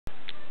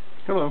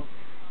Hello.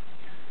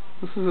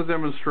 This is a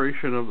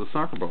demonstration of the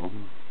soccer ball.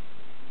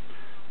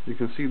 You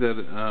can see that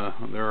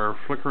there are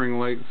flickering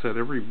lights at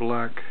every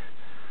black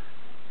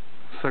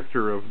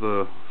sector of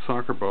the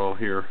soccer ball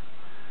here.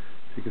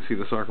 You can see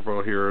the soccer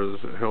ball here is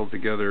held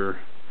together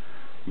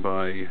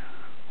by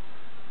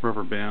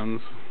rubber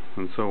bands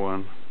and so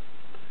on.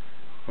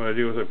 What I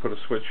do is I put a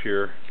switch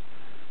here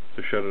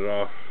to shut it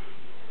off.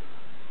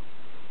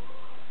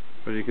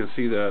 But you can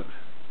see that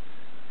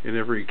in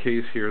every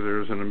case here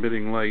there's an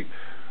emitting light.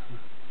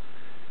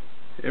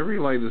 Every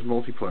light is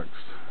multiplexed,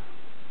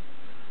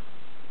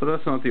 but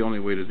that's not the only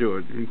way to do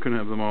it. You can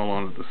have them all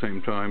on at the same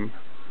time,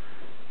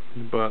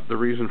 but the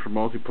reason for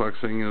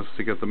multiplexing is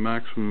to get the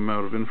maximum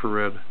amount of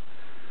infrared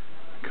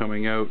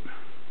coming out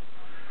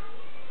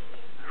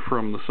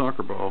from the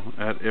soccer ball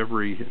at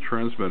every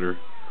transmitter.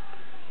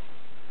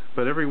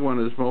 But every one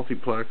is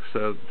multiplexed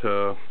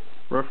at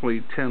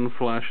roughly 10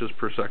 flashes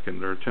per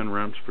second, or 10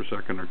 ramps per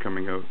second are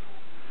coming out.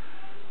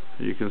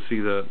 You can see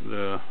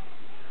that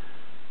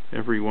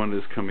every one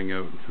is coming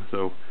out.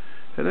 So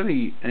at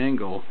any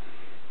angle,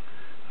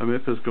 a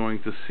MIP is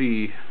going to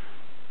see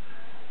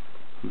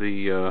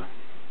the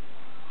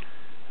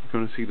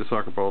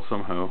soccer ball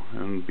somehow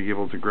and be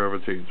able to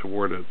gravitate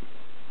toward it.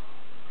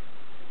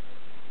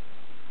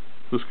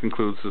 This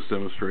concludes this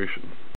demonstration.